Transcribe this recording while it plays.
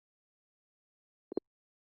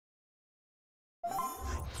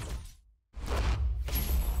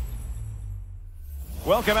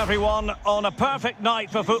Welcome everyone on a perfect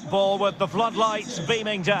night for football with the floodlights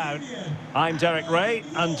beaming down. I'm Derek Ray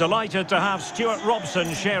and delighted to have Stuart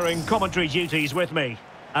Robson sharing commentary duties with me.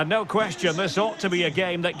 And no question, this ought to be a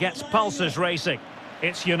game that gets pulses racing.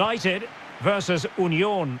 It's United versus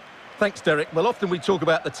Union. Thanks, Derek. Well, often we talk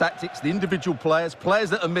about the tactics, the individual players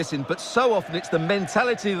that are missing, but so often it's the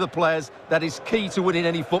mentality of the players that is key to winning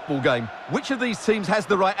any football game. Which of these teams has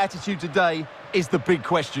the right attitude today is the big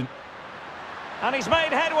question. And he's made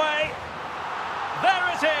headway. There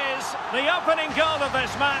it is, the opening goal of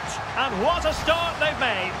this match, and what a start they've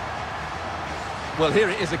made. Well, here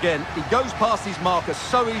it is again. He goes past his marker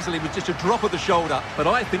so easily with just a drop of the shoulder, but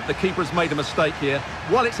I think the keeper has made a mistake here.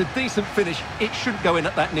 While it's a decent finish, it shouldn't go in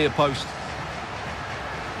at that near post.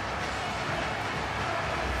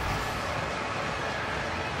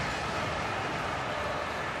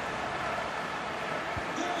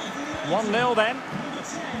 One 0 then.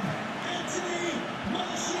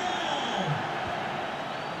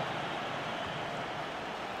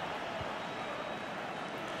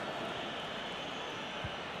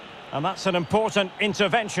 And that's an important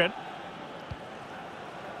intervention.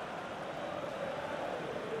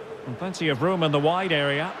 And plenty of room in the wide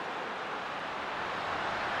area.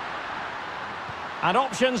 And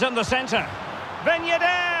options in the centre.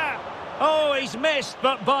 Vignedaire! Oh, he's missed,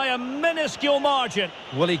 but by a minuscule margin.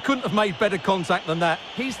 Well, he couldn't have made better contact than that.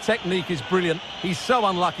 His technique is brilliant. He's so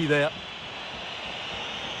unlucky there.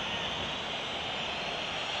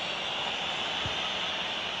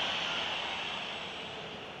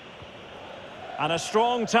 And a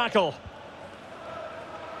strong tackle.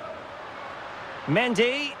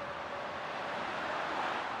 Mendy.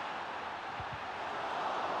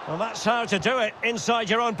 Well, that's how to do it inside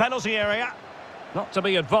your own penalty area. Not to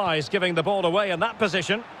be advised giving the ball away in that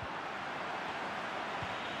position.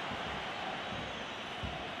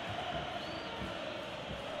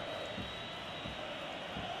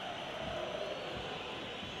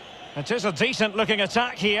 It is a decent looking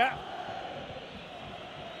attack here.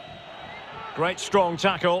 Great strong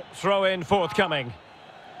tackle, throw in forthcoming.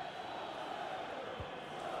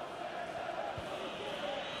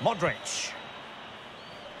 Modric.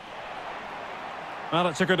 Well,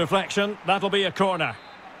 it took a deflection, that'll be a corner.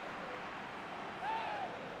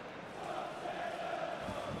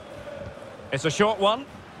 It's a short one.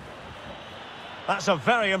 That's a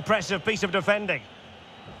very impressive piece of defending.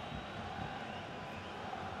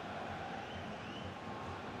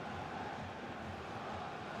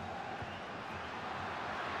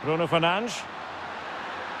 Bruno Fernandes.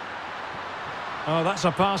 Oh, that's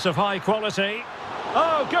a pass of high quality.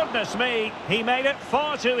 Oh, goodness me. He made it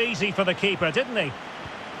far too easy for the keeper, didn't he?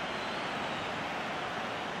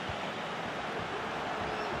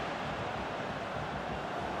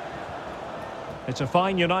 It's a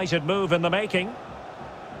fine United move in the making.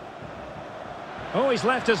 Oh, he's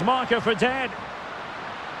left his marker for dead.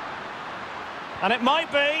 And it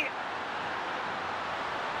might be.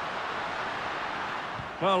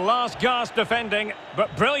 Well, last gasp defending,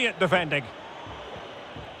 but brilliant defending.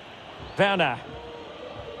 Werner.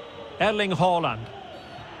 Erling Haaland.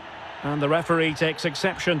 And the referee takes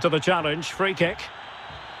exception to the challenge. Free kick.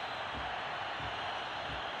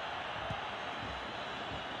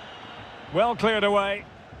 Well cleared away.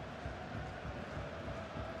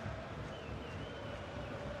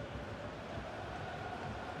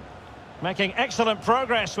 Making excellent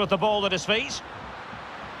progress with the ball at his feet.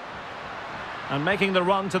 And making the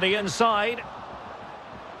run to the inside.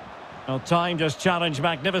 Well, timed his challenge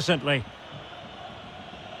magnificently.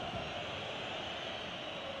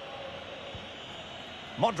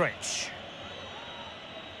 Modric.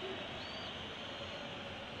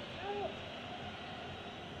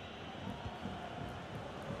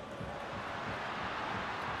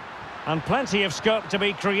 And plenty of scope to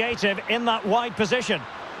be creative in that wide position.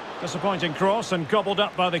 Disappointing cross and gobbled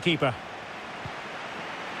up by the keeper.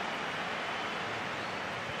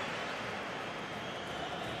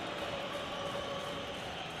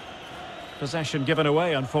 Possession given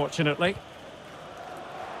away, unfortunately.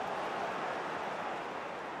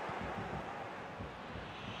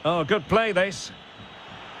 Oh, good play, this.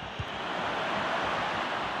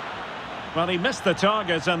 Well, he missed the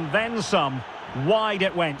target and then some. Wide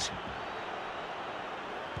it went.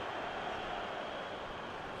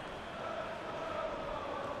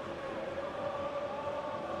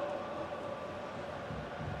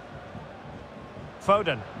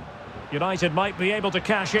 Foden. United might be able to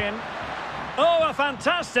cash in. Oh, a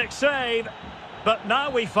fantastic save. But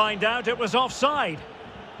now we find out it was offside.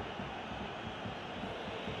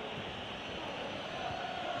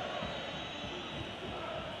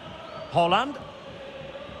 Haaland.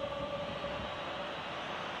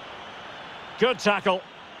 Good tackle.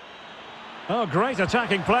 Oh, great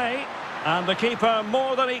attacking play. And the keeper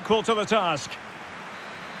more than equal to the task.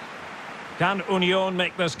 Can Union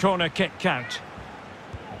make this corner kick count?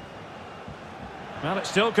 Well, it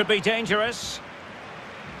still could be dangerous.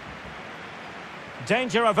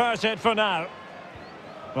 Danger averted for now.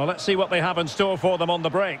 Well, let's see what they have in store for them on the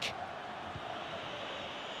break.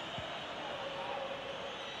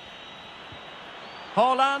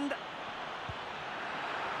 Holland.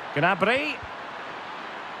 Gnabry.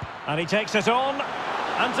 And he takes it on.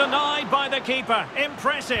 And denied by the keeper.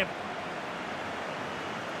 Impressive.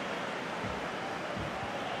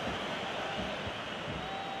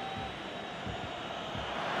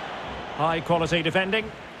 High quality defending.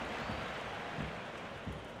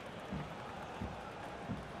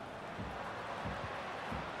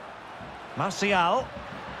 Martial.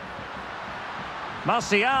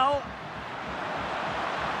 Martial.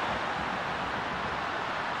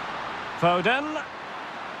 Foden.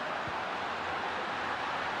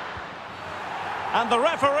 And the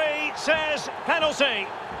referee says penalty.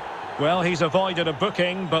 Well, he's avoided a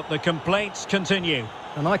booking, but the complaints continue.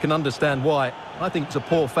 And I can understand why. I think it's a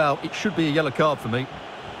poor foul. It should be a yellow card for me.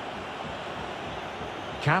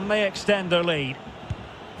 Can they extend their lead?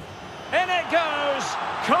 In it goes!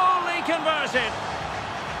 Coolly converted.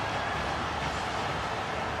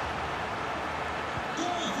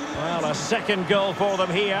 Well, a second goal for them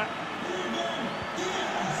here.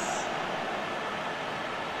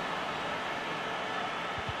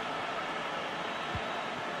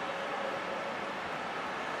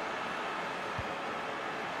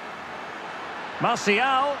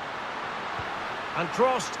 Martial. And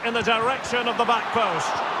crossed in the direction of the back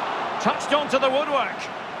post. Touched onto the woodwork.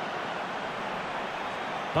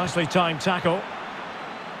 Nicely timed tackle.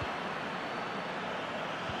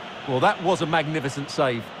 Well, that was a magnificent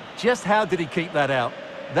save. Just how did he keep that out?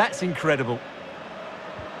 That's incredible.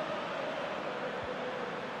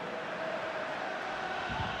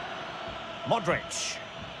 Modric.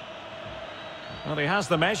 Well, he has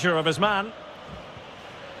the measure of his man.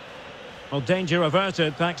 Well, danger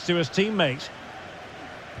averted thanks to his teammate.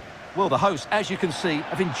 Well, the hosts, as you can see,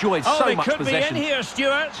 have enjoyed so much possession. Oh, they could be in here,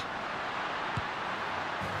 Stuart.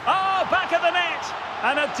 Oh, back of the net.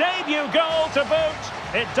 And a debut goal to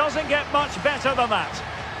boot. It doesn't get much better than that.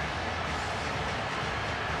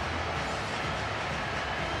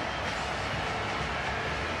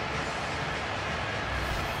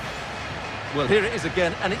 Well, here it is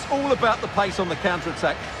again, and it's all about the pace on the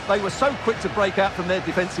counter-attack. They were so quick to break out from their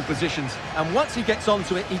defensive positions, and once he gets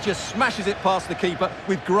onto it, he just smashes it past the keeper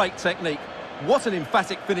with great technique. What an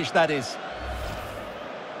emphatic finish that is.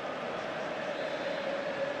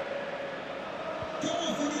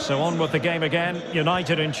 So on with the game again.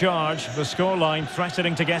 United in charge. The scoreline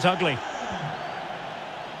threatening to get ugly.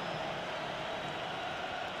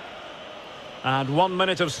 And 1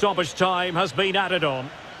 minute of stoppage time has been added on.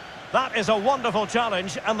 That is a wonderful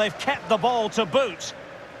challenge, and they've kept the ball to boot.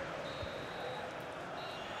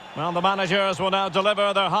 Well, the managers will now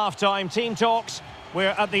deliver their half-time team talks.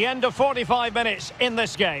 We're at the end of 45 minutes in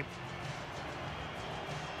this game.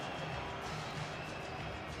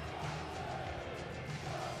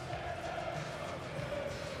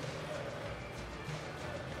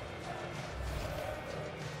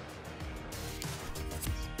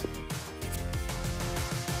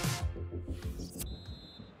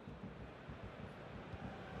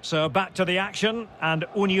 So back to the action, and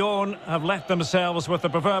Union have left themselves with the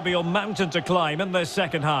proverbial mountain to climb in this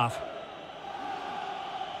second half.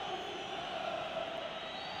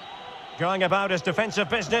 Going about his defensive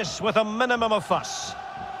business with a minimum of fuss.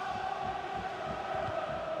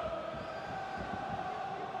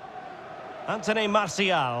 Anthony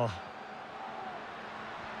Martial.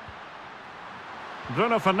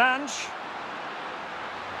 Bruno Fernandes.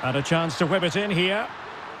 And a chance to whip it in here.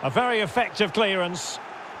 A very effective clearance.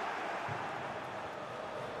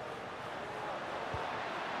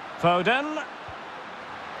 Foden.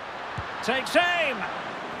 Takes aim.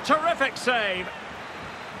 Terrific save.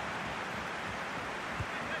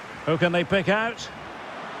 Who can they pick out?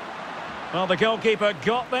 Well, the goalkeeper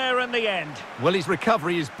got there in the end. Well, his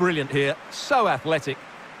recovery is brilliant here. So athletic.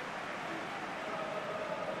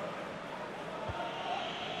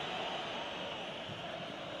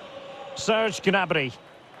 Serge Gnabry.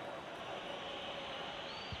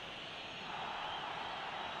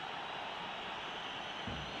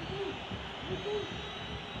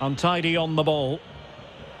 Untidy on the ball.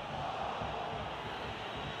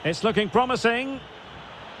 It's looking promising.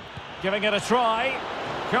 Giving it a try.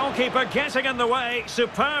 Goalkeeper getting in the way.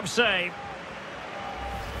 Superb save.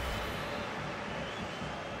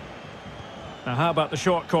 Now how about the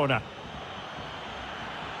short corner?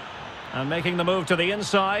 And making the move to the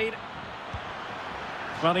inside.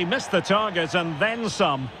 Well, he missed the target and then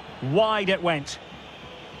some. Wide it went.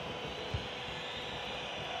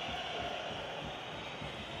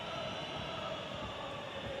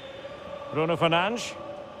 Bruno Fernandes.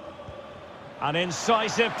 An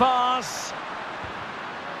incisive pass.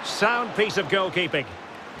 Sound piece of goalkeeping.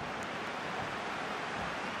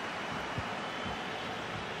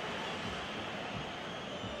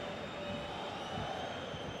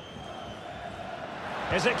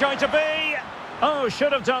 Is it going to be? Oh,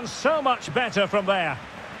 should have done so much better from there.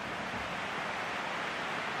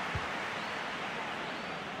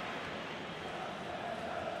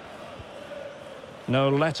 No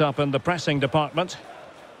let-up in the pressing department.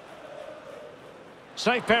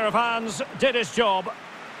 Safe pair of hands, did his job.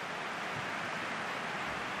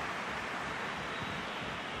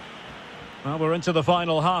 Well, we're into the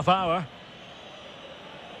final half hour.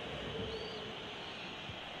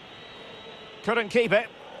 Couldn't keep it.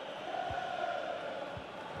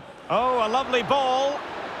 Oh, a lovely ball.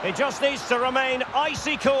 He just needs to remain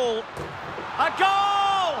icy cool. A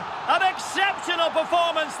goal! An exceptional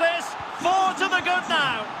performance, this. 4 to the good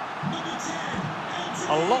now.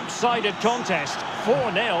 A lopsided contest,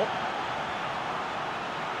 4-0.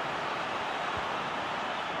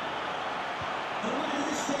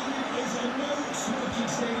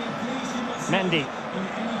 Mendy.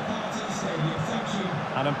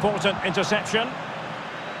 An important interception.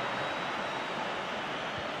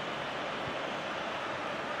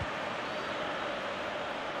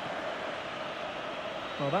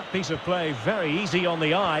 Well, that piece of play very easy on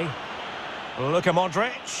the eye. Luka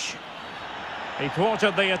Modric. He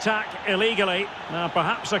thwarted the attack illegally. Now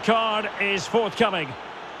perhaps a card is forthcoming.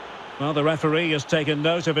 Well, the referee has taken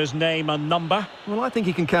note of his name and number. Well, I think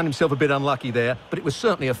he can count himself a bit unlucky there, but it was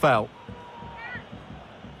certainly a foul.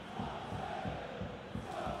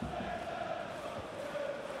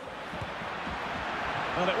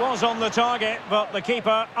 Well, it was on the target, but the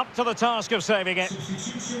keeper up to the task of saving it.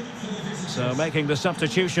 So making the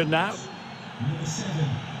substitution now.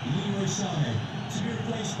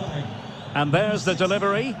 And there's the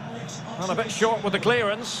delivery. Well, a bit short with the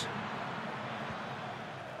clearance.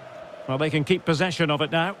 Well, they can keep possession of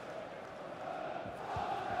it now.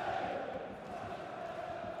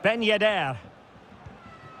 Ben Yedder.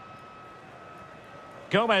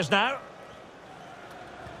 Gomez now.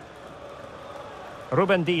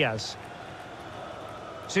 Ruben Diaz.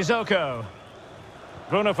 Sissoko.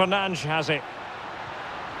 Bruno Fernandes has it.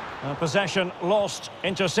 Possession lost,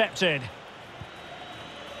 intercepted.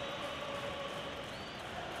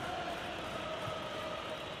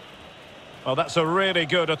 Well, that's a really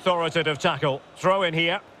good authoritative tackle. Throw in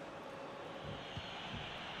here.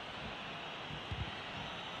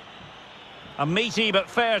 A meaty but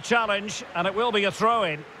fair challenge, and it will be a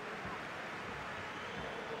throw-in.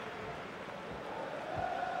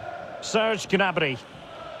 Serge Gnabry.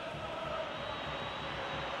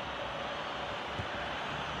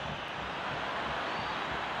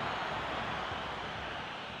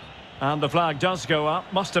 And the flag does go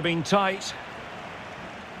up. Must have been tight.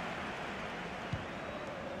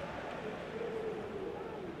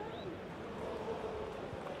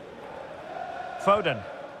 Foden.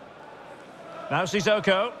 Now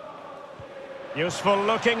Sissoko. Useful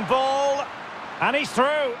looking ball. And he's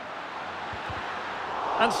through.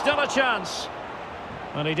 And still a chance.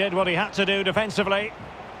 And he did what he had to do defensively.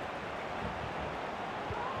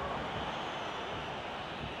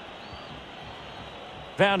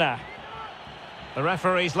 Werner. The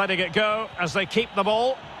referee's letting it go as they keep the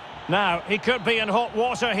ball. Now, he could be in hot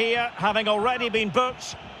water here, having already been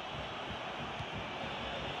booked.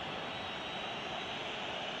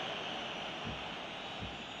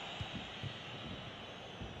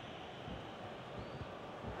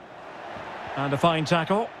 And a fine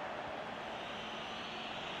tackle.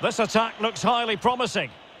 This attack looks highly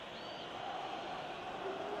promising.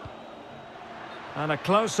 And a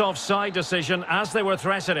close offside decision as they were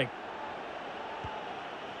threatening.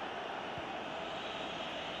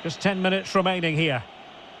 Just 10 minutes remaining here.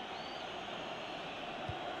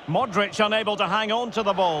 Modric unable to hang on to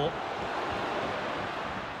the ball.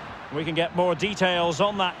 We can get more details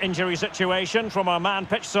on that injury situation from our man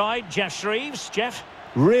pitch side, Jeff Shreves. Jeff?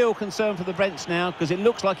 Real concern for the bench now, because it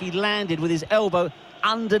looks like he landed with his elbow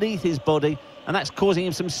underneath his body, and that's causing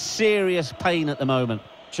him some serious pain at the moment.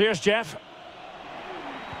 Cheers, Jeff.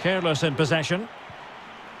 Careless in possession.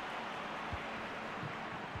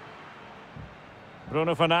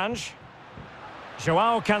 Bruno Fernandes.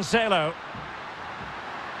 João Cancelo.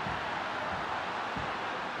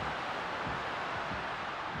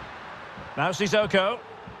 Now Sissoko.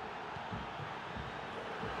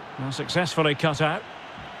 Well, successfully cut out.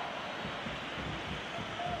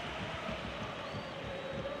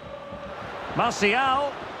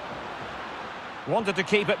 Martial wanted to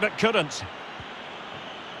keep it but couldn't.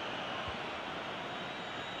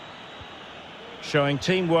 Showing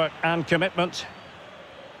teamwork and commitment.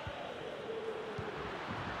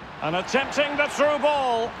 And attempting the through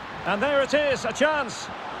ball. And there it is, a chance.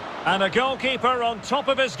 And a goalkeeper on top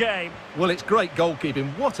of his game. Well, it's great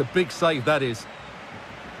goalkeeping. What a big save that is.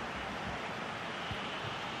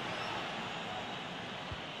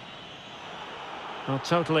 Well,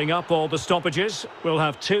 totalling up all the stoppages, we'll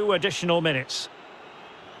have 2 additional minutes.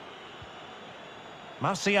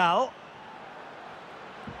 Martial.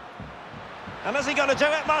 And is he going to do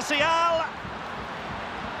it, Martial?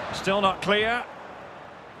 Still not clear.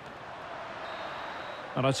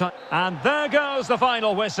 And there goes the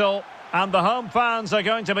final whistle. And the home fans are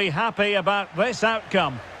going to be happy about this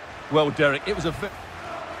outcome. Well, Derek, it was a...